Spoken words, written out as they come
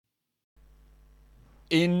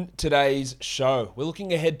In today's show, we're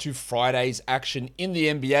looking ahead to Friday's action in the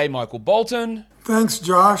NBA. Michael Bolton. Thanks,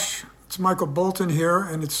 Josh. It's Michael Bolton here,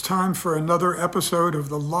 and it's time for another episode of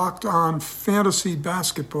the Locked On Fantasy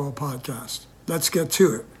Basketball Podcast. Let's get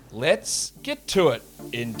to it. Let's get to it,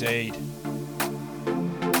 indeed.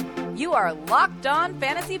 You are Locked On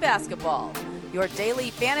Fantasy Basketball, your daily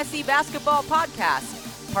fantasy basketball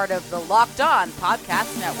podcast, part of the Locked On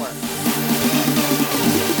Podcast Network.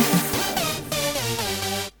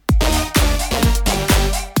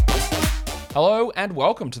 Hello and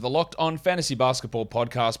welcome to the Locked On Fantasy Basketball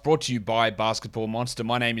Podcast, brought to you by Basketball Monster.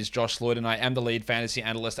 My name is Josh Lloyd and I am the lead fantasy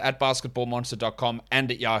analyst at basketballmonster.com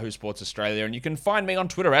and at Yahoo Sports Australia. And you can find me on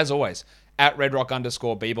Twitter, as always, at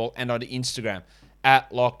redrock_bball and on Instagram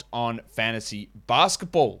at Locked On Fantasy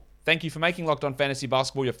Basketball. Thank you for making Locked On Fantasy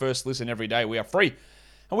Basketball your first listen every day. We are free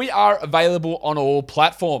and we are available on all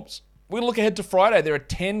platforms. We're going to look ahead to Friday. There are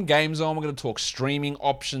 10 games on. We're going to talk streaming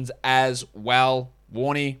options as well.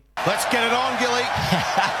 Warnie. Let's get it on, Gilly.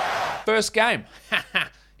 First game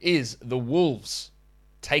is the Wolves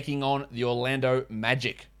taking on the Orlando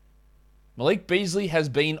Magic. Malik Beasley has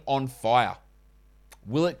been on fire.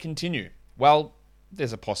 Will it continue? Well,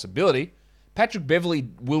 there's a possibility. Patrick Beverley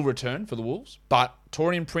will return for the Wolves, but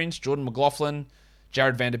Taurean Prince, Jordan McLaughlin,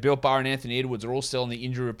 Jared Vanderbilt, and Anthony Edwards are all still on the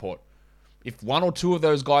injury report. If one or two of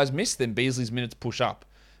those guys miss, then Beasley's minutes push up.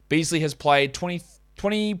 Beasley has played 20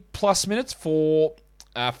 plus minutes for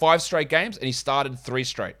 5 straight games, and he started 3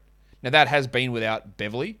 straight. Now, that has been without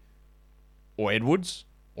Beverley or Edwards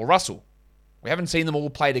or Russell. We haven't seen them all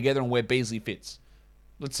play together and where Beasley fits.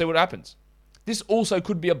 Let's see what happens. This also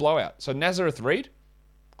could be a blowout. So Nazareth Reed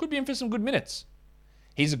could be in for some good minutes.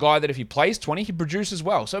 He's a guy that if he plays 20, he produces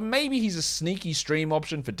well. So maybe he's a sneaky stream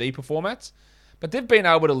option for deeper formats. But they've been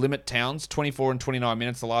able to limit Towns 24 and 29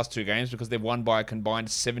 minutes the last 2 games because they've won by a combined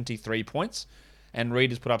 73 points. And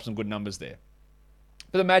Reed has put up some good numbers there.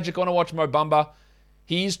 For the Magic, I want to watch Mo Bamba.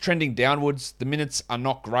 He's trending downwards. The minutes are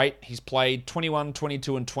not great. He's played 21,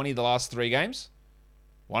 22, and 20 the last 3 games.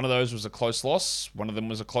 One of those was a close loss. One of them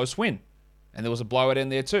was a close win. And there was a blowout in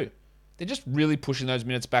there too. They're just really pushing those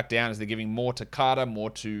minutes back down as they're giving more to Carter, more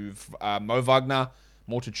to Mo Wagner,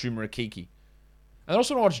 more to Chuma Akiki. And I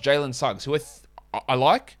also want to watch Jalen Suggs, who I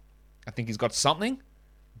like. I think he's got something.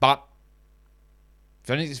 But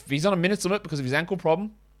if he's on a minutes limit because of his ankle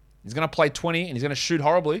problem, he's going to play 20 and he's going to shoot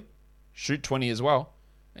horribly. Shoot 20 as well.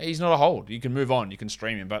 He's not a hold. You can move on. You can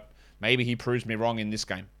stream him. But maybe he proves me wrong in this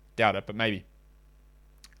game. Doubt it, but maybe.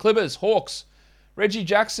 Clippers, Hawks. Reggie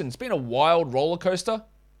Jackson. It's been a wild roller coaster.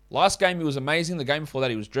 Last game he was amazing. The game before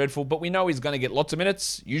that he was dreadful. But we know he's going to get lots of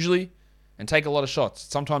minutes, usually, and take a lot of shots.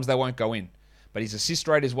 Sometimes they won't go in. But his assist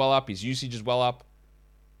rate is well up. His usage is well up.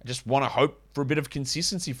 I just want to hope for a bit of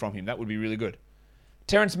consistency from him. That would be really good.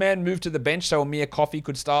 Terrence Mann moved to the bench, so Amir Coffey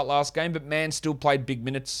could start last game, but Mann still played big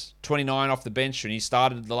minutes, 29 off the bench, and he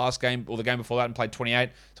started the last game, or the game before that, and played 28,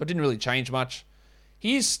 so it didn't really change much.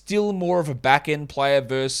 He is still more of a back-end player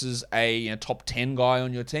versus a top 10 guy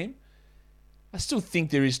on your team. I still think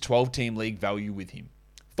there is 12-team league value with him.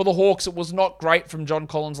 For the Hawks, it was not great from John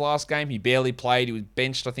Collins last game. He barely played. He was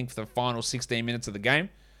benched, I think, for the final 16 minutes of the game.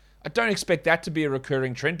 I don't expect that to be a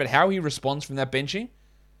recurring trend, but how he responds from that benching,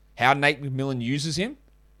 how Nate McMillan uses him,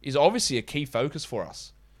 is obviously a key focus for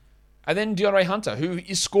us. And then DeAndre Hunter, who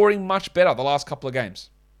is scoring much better the last couple of games.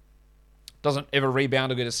 Doesn't ever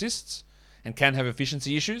rebound or get assists, and can have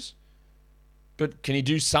efficiency issues. But can he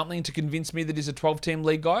do something to convince me that he's a 12-team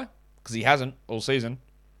league guy? Because he hasn't all season.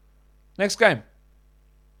 Next game.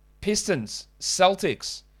 Pistons,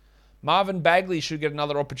 Celtics. Marvin Bagley should get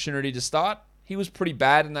another opportunity to start. He was pretty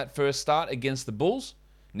bad in that first start against the Bulls.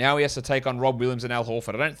 Now he has to take on Rob Williams and Al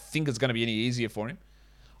Horford. I don't think it's going to be any easier for him.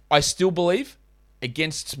 I still believe,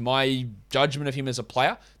 against my judgment of him as a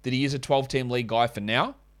player, that he is a 12-team league guy for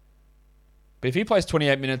now. But if he plays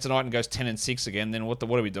 28 minutes a night and goes 10-6 again, then what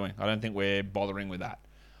are we doing? I don't think we're bothering with that.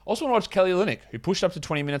 Also want to watch Kelly Olynyk, who pushed up to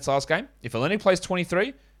 20 minutes last game. If Olynyk plays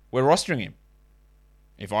 23, we're rostering him.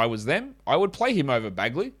 If I was them, I would play him over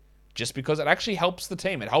Bagley, just because it actually helps the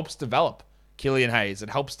team. It helps develop Killian Hayes. It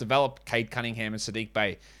helps develop Cade Cunningham and Sadiq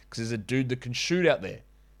Bey, because there's a dude that can shoot out there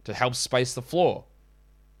to help space the floor.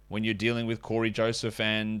 When you're dealing with Corey Joseph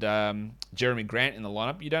and Jeremy Grant in the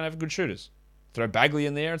lineup, you don't have good shooters. Throw Bagley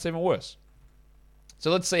in there, it's even worse.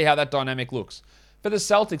 So let's see how that dynamic looks. For the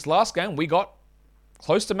Celtics, last game, we got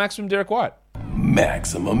close to maximum Derek White.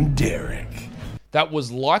 Maximum Derek. That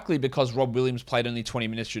was likely because Rob Williams played only 20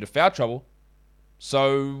 minutes due to foul trouble.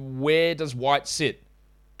 So where does White sit?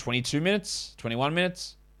 22 minutes, 21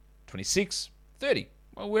 minutes, 26, 30.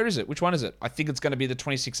 Well, where is it? Which one is it? I think it's going to be the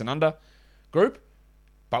 26 and under group.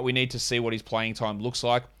 but we need to see what his playing time looks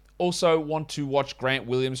like. Also want to watch Grant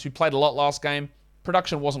Williams, who played a lot last game.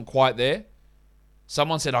 Production wasn't quite there.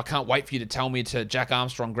 Someone said, I can't wait for you to tell me to Jack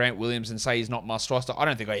Armstrong, Grant Williams, and say he's not must roster. I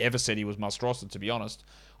don't think I ever said he was must roster, to be honest.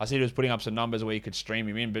 I said he was putting up some numbers where you could stream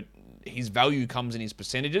him in, but his value comes in his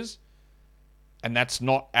percentages, and that's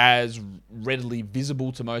not as readily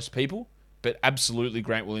visible to most people. But absolutely,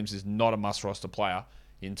 Grant Williams is not a must roster player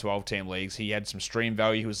in 12-team leagues. He had some stream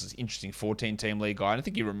value. He was an interesting 14-team league guy, and I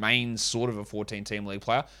think he remains sort of a 14-team league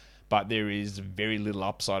player, but there is very little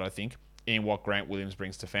upside, I think, in what Grant Williams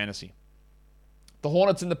brings to fantasy. The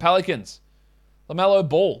Hornets and the Pelicans. LaMelo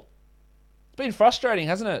Ball. It's been frustrating,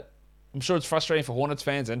 hasn't it? I'm sure it's frustrating for Hornets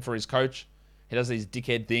fans and for his coach. He does these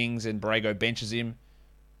dickhead things and Borrego benches him.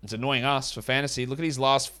 It's annoying us for fantasy. Look at his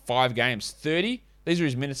last 5 games. 30. These are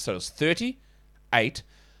his minutes totals. 38,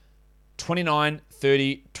 29,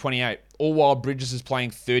 30, 28. All while Bridges is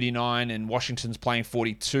playing 39 and Washington's playing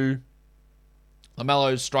 42.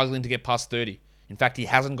 LaMelo's struggling to get past 30. In fact, he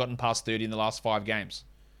hasn't gotten past 30 in the last 5 games.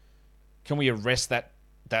 Can we arrest that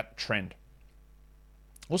trend?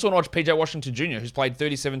 Also want to watch PJ Washington Jr., who's played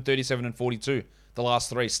 37, 37, and 42 the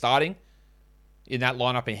last 3, starting in that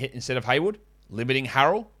lineup instead of Hayward, limiting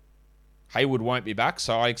Harrell. Hayward won't be back,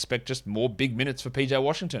 so I expect just more big minutes for PJ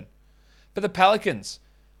Washington. For the Pelicans,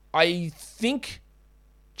 I think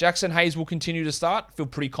Jackson Hayes will continue to start. Feel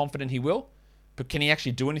pretty confident he will. But can he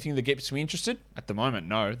actually do anything that gets me interested? At the moment,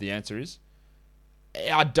 no, the answer is.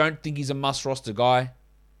 I don't think he's a must-roster guy.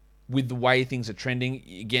 With the way things are trending,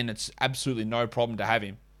 again, it's absolutely no problem to have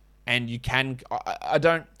him. And you can... I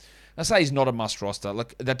say he's not a must-roster.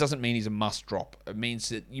 Like, that doesn't mean he's a must-drop. It means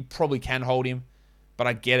that you probably can hold him. But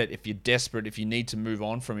I get it. If you're desperate, if you need to move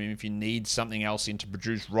on from him, if you need something else in to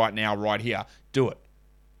produce right now, right here, do it.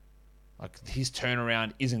 Like, his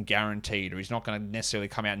turnaround isn't guaranteed, or he's not going to necessarily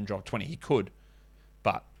come out and drop 20. He could.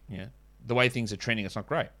 But, yeah, the way things are trending, it's not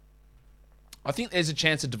great. I think there's a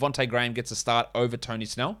chance that Devontae Graham gets a start over Tony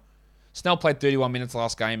Snell. Snell played 31 minutes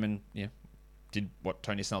last game and did what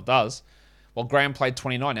Tony Snell does, while Graham played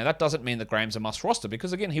 29. Now, that doesn't mean that Graham's a must-roster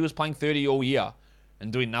because, again, he was playing 30 all year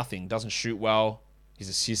and doing nothing. Doesn't shoot well. His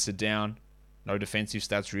assists are down. No defensive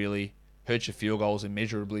stats, really. Hurts your field goals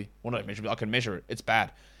immeasurably. Well, not immeasurably. I can measure it. It's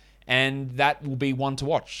bad. And that will be one to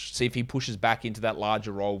watch. See if he pushes back into that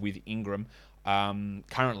larger role with Ingram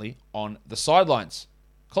currently on the sidelines.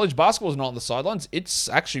 College basketball is not on the sidelines. It's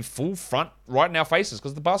actually full front right in our faces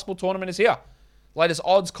because the basketball tournament is here. Latest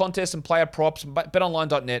odds, contests, and player props.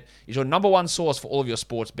 BetOnline.net is your number one source for all of your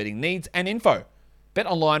sports betting needs and info.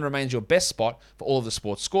 BetOnline remains your best spot for all of the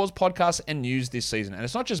sports scores, podcasts, and news this season. And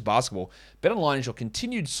it's not just basketball. BetOnline is your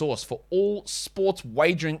continued source for all sports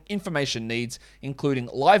wagering information needs, including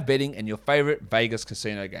live betting and your favorite Vegas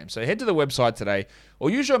casino games. So head to the website today or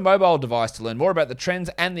use your mobile device to learn more about the trends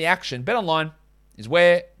and the action. BetOnline is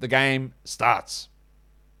where the game starts.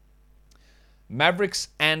 Mavericks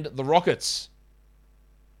and the Rockets.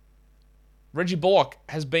 Reggie Bullock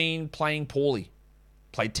has been playing poorly.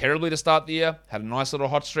 Played terribly to start the year, had a nice little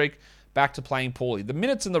hot streak, back to playing poorly. The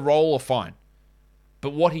minutes in the role are fine.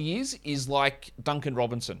 But what he is like Duncan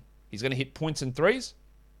Robinson. He's going to hit points and threes.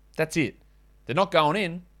 That's it. They're not going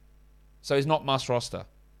in, so he's not must roster.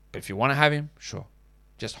 But if you want to have him, sure.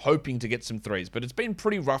 Just hoping to get some threes. But it's been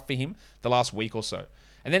pretty rough for him the last week or so.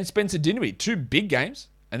 And then Spencer Dinwiddie, 2 big games,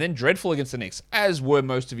 and then dreadful against the Knicks, as were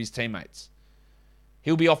most of his teammates.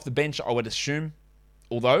 He'll be off the bench, I would assume.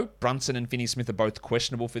 Although Brunson and Finney-Smith are both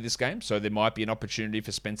questionable for this game, so there might be an opportunity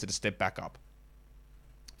for Spencer to step back up.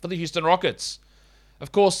 For the Houston Rockets,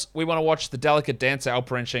 of course, we want to watch the delicate dancer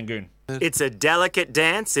Alperen Şengün. It's a delicate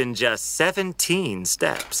dance in just 17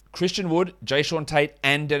 steps. Christian Wood, Jae'Sean Tate,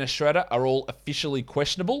 and Dennis Schroeder are all officially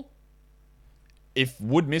questionable. If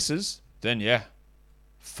Wood misses, then yeah,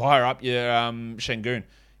 fire up your Şengün.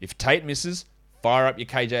 If Tate misses, fire up your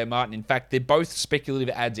KJ Martin. In fact, they're both speculative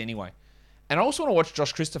adds anyway. And I also want to watch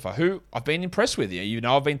Josh Christopher, who I've been impressed with. You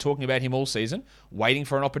know I've been talking about him all season, waiting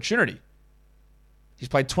for an opportunity. He's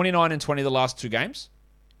played 29 and 20 the last 2 games.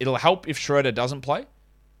 It'll help if Schroeder doesn't play.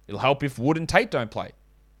 It'll help if Wood and Tate don't play.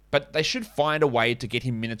 But they should find a way to get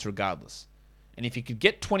him minutes regardless. And if you could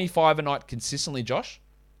get 25 a night consistently, Josh,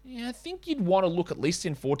 I think you'd want to look at least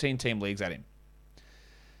in 14-team leagues at him.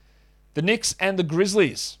 The Knicks and the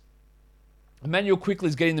Grizzlies. Emmanuel Quickley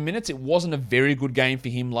is getting the minutes. It wasn't a very good game for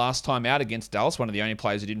him last time out against Dallas, one of the only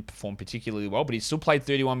players who didn't perform particularly well, but he still played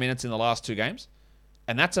 31 minutes in the last 2 games.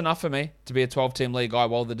 And that's enough for me to be a 12-team league guy,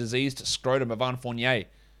 while the diseased scrotum of Evan Fournier.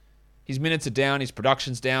 His minutes are down, his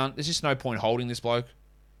production's down. There's just no point holding this bloke.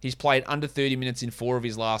 He's played under 30 minutes in 4 of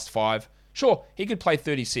his last 5. Sure, he could play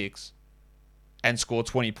 36 and score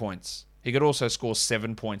 20 points. He could also score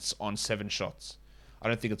 7 points on 7 shots. I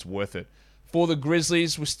don't think it's worth it. For the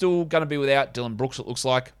Grizzlies, we're still going to be without Dylan Brooks, it looks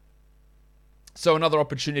like. So another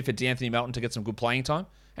opportunity for D'Anthony Melton to get some good playing time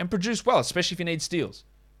and produce well, especially if you need steals.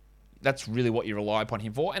 That's really what you rely upon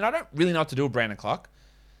him for. And I don't really know what to do with Brandon Clarke.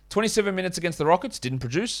 27 minutes against the Rockets, didn't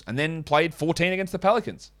produce, and then played 14 against the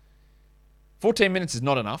Pelicans. 14 minutes is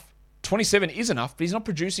not enough. 27 is enough, but he's not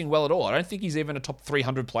producing well at all. I don't think he's even a top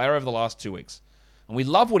 300 player over the last 2 weeks. And we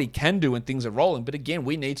love what he can do when things are rolling, but again,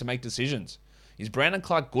 we need to make decisions. Is Brandon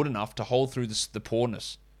Clarke good enough to hold through the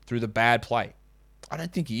poorness, through the bad play? I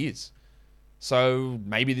don't think he is. So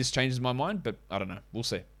maybe this changes my mind, but I don't know. We'll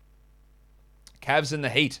see. Cavs in the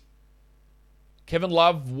Heat. Kevin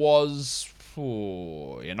Love was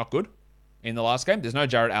not good in the last game. There's no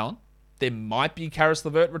Jarrett Allen. There might be Karis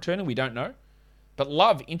LeVert returning. We don't know. But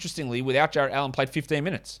Love, interestingly, without Jarrett Allen, played 15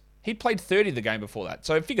 minutes. He'd played 30 the game before that.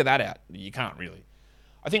 So figure that out. You can't really.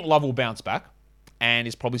 I think Love will bounce back and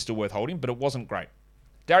is probably still worth holding, but it wasn't great.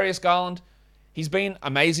 Darius Garland, he's been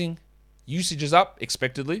amazing. Usage is up,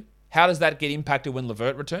 expectedly. How does that get impacted when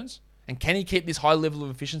LeVert returns? And can he keep this high level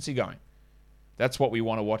of efficiency going? That's what we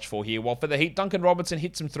want to watch for here. Well, for the Heat, Duncan Robinson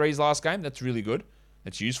hit some threes last game. That's really good.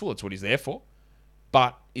 That's useful. That's what he's there for.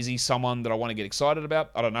 But is he someone that I want to get excited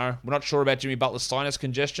about? I don't know. We're not sure about Jimmy Butler's sinus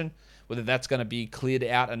congestion, whether that's going to be cleared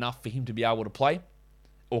out enough for him to be able to play,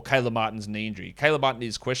 or Caleb Martin's knee injury. Caleb Martin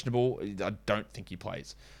is questionable. I don't think he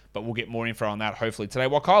plays. But we'll get more info on that hopefully today.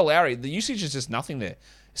 While Kyle Lowry, the usage is just nothing there.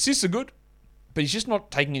 Assists are good, but he's just not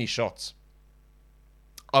taking any shots.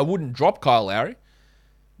 I wouldn't drop Kyle Lowry,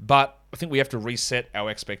 but I think we have to reset our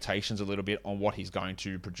expectations a little bit on what he's going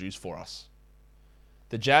to produce for us.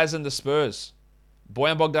 The Jazz and the Spurs.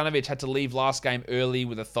 Bojan Bogdanovic had to leave last game early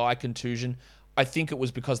with a thigh contusion. I think it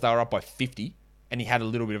was because they were up by 50 and he had a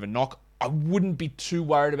little bit of a knock. I wouldn't be too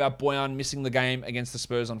worried about Bojan missing the game against the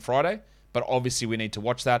Spurs on Friday, but obviously we need to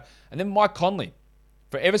watch that. And then Mike Conley.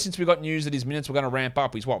 For ever since we got news that his minutes were going to ramp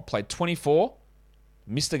up, he's played 24,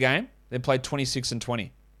 missed a game, then played 26 and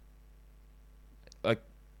 20.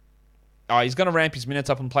 He's going to ramp his minutes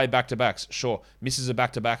up and play back-to-backs. Sure, misses a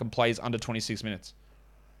back-to-back and plays under 26 minutes.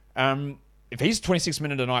 If he's a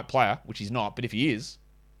 26-minute-a-night player, which he's not, but if he is,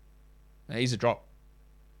 he's a drop.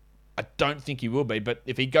 I don't think he will be, but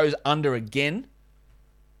if he goes under again,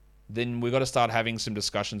 then we've got to start having some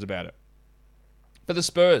discussions about it. For the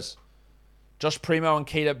Spurs, Josh Primo and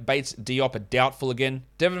Keita Bates-Diop are doubtful again.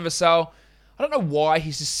 Devin Vassell, I don't know why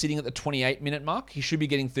he's just sitting at the 28-minute mark. He should be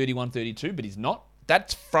getting 31, 32, but he's not.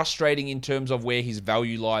 That's frustrating in terms of where his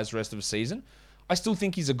value lies the rest of the season. I still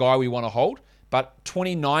think he's a guy we want to hold, but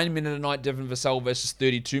 29-minute-a-night Devin Vassell versus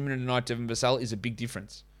 32-minute-a-night Devin Vassell is a big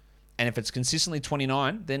difference. And if it's consistently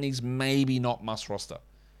 29, then he's maybe not must roster.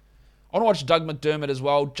 I want to watch Doug McDermott as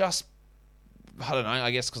well. Just, I don't know,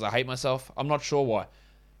 I guess because I hate myself. I'm not sure why.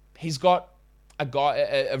 He's got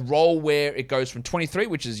a role where it goes from 23,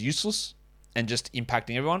 which is useless and just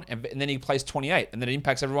impacting everyone, and then he plays 28, and then it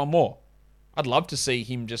impacts everyone more. I'd love to see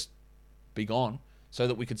him just be gone so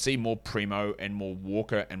that we could see more Primo and more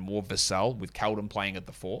Walker and more Vassell with Keldon playing at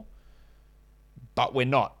the 4. But we're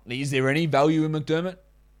not. Is there any value in McDermott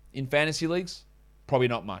in fantasy leagues? Probably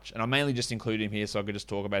not much. And I mainly just include him here so I could just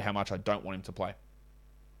talk about how much I don't want him to play.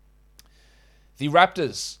 The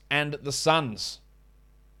Raptors and the Suns.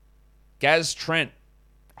 Gaz Trent.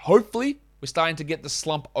 Hopefully, we're starting to get the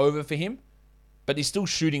slump over for him, but he's still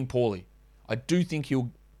shooting poorly. I do think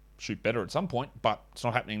he'll shoot better at some point, but it's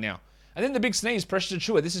not happening now. And then the big sneeze, Precious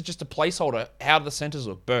Achiuwa. This is just a placeholder. How do the centers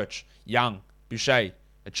look? Birch, Young, Boucher,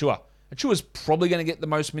 Achiuwa. Achiuwa's probably going to get the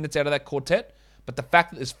most minutes out of that quartet, but the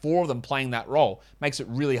fact that there's 4 of them playing that role makes it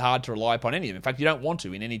really hard to rely upon any of them. In fact, you don't want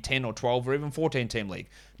to in any 10 or 12 or even 14-team league.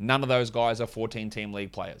 None of those guys are 14-team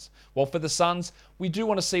league players. Well, for the Suns, we do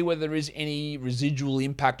want to see whether there is any residual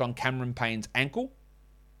impact on Cameron Payne's ankle.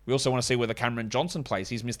 We also want to see whether Cameron Johnson plays.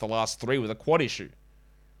 He's missed the last 3 with a quad issue.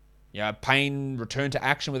 Yeah, Payne returned to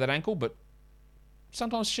action with that ankle, but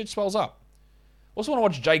sometimes shit swells up. Also want to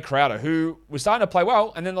watch Jay Crowder, who was starting to play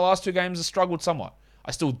well, and then the last 2 games has struggled somewhat.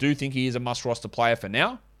 I still do think he is a must-roster player for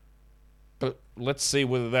now, but let's see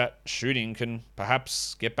whether that shooting can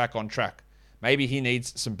perhaps get back on track. Maybe he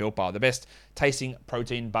needs some Built Bar, the best tasting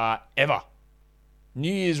protein bar ever.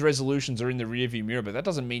 New Year's resolutions are in the rearview mirror, but that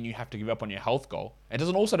doesn't mean you have to give up on your health goal. It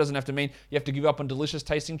doesn't have to mean you have to give up on delicious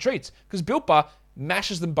tasting treats, because Built Bar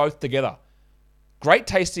mashes them both together. Great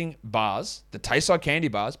tasting bars that taste like candy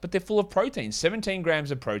bars, but they're full of protein. 17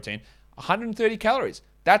 grams of protein, 130 calories.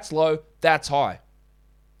 That's low, that's high.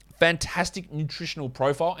 Fantastic nutritional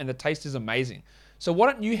profile, and the taste is amazing. So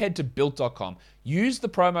why don't you head to Built.com, use the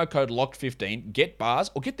promo code LOCKED15, get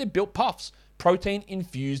bars, or get their Built Puffs.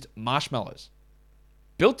 protein-infused marshmallows.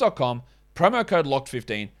 Built.com, promo code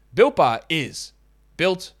LOCKED15. Built Bar is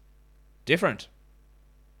built different.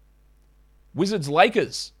 Wizards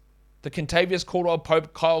Lakers, the Kentavious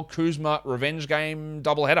Caldwell-Pope, Kyle Kuzma revenge game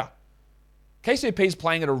doubleheader. KCP is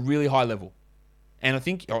playing at a really high level. And I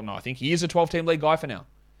think he is a 12-team league guy for now.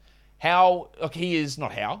 He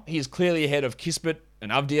is clearly ahead of Kispert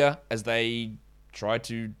and Avdia as they try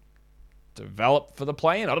to develop for the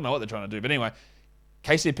play-in. I don't know what they're trying to do, but anyway,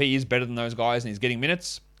 KCP is better than those guys and he's getting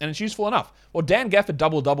minutes and it's useful enough. Well, Dan Gafford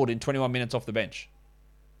doubled in 21 minutes off the bench.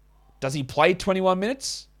 Does he play 21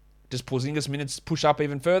 minutes? Does Porzingis minutes push up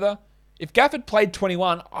even further? If Gafford played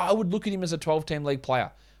 21, I would look at him as a 12-team league player.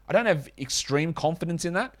 I don't have extreme confidence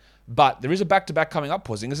in that, but there is a back-to-back coming up.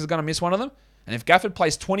 Porzingis is going to miss one of them. And if Gafford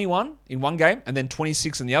plays 21 in one game and then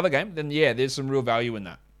 26 in the other game, then yeah, there's some real value in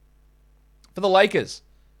that. For the Lakers,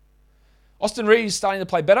 Austin Reeves is starting to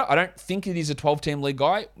play better. I don't think he's a 12-team league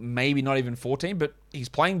guy, maybe not even 14, but he's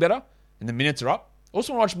playing better and the minutes are up.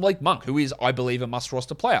 Also want to watch Malik Monk, who is, I believe, a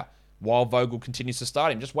must-roster player, while Vogel continues to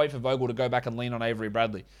start him. Just wait for Vogel to go back and lean on Avery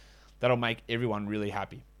Bradley. That'll make everyone really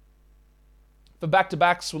happy. For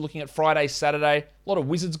back-to-backs, we're looking at Friday, Saturday. A lot of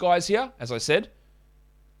Wizards guys here, as I said.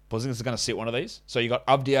 Porzingis is going to sit one of these. So you got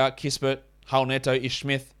Avdia, Kispert, Hal Neto, Ish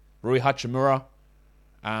Smith, Rui Hachimura.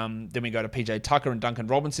 Then we go to PJ Tucker and Duncan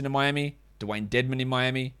Robinson in Miami. Dwayne Dedmon in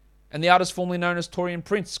Miami. And the artist formerly known as Taurean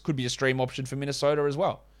Prince could be a stream option for Minnesota as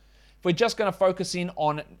well. If we're just going to focus in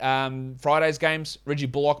on Friday's games, Reggie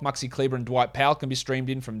Bullock, Maxi Kleber, and Dwight Powell can be streamed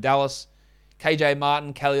in from Dallas. KJ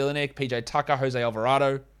Martin, Kelly Olynyk, PJ Tucker, Jose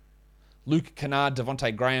Alvarado, Luke Kennard,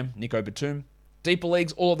 Devontae Graham, Nico Batum. Deeper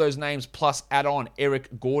leagues, all of those names, plus add on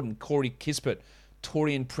Eric Gordon, Corey Kispert,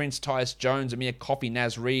 Taurean Prince, Tyus Jones, Amir Coffey,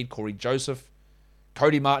 Naz Reid, Corey Joseph,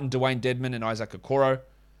 Cody Martin, Dwayne Dedmon, and Isaac Okoro.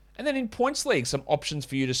 And then in points league, some options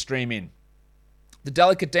for you to stream in. The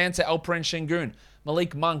Delicate Dancer, Alperen Şengün,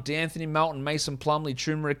 Malik Monk, DeAnthony Melton, Mason Plumlee,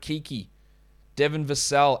 Chuma Akiki, Devin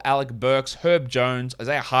Vassell, Alec Burks, Herb Jones,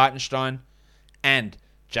 Isaiah Hartenstein, and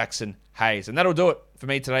Jackson Hayes. And that'll do it for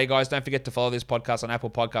me today, guys. Don't forget to follow this podcast on Apple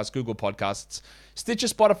Podcasts, Google Podcasts, Stitcher,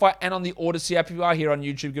 Spotify, and on the Odyssey app. If you are here on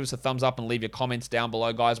YouTube, give us a thumbs up and leave your comments down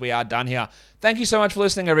below, guys. We are done here. Thank you so much for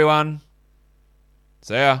listening, everyone.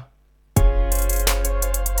 See ya.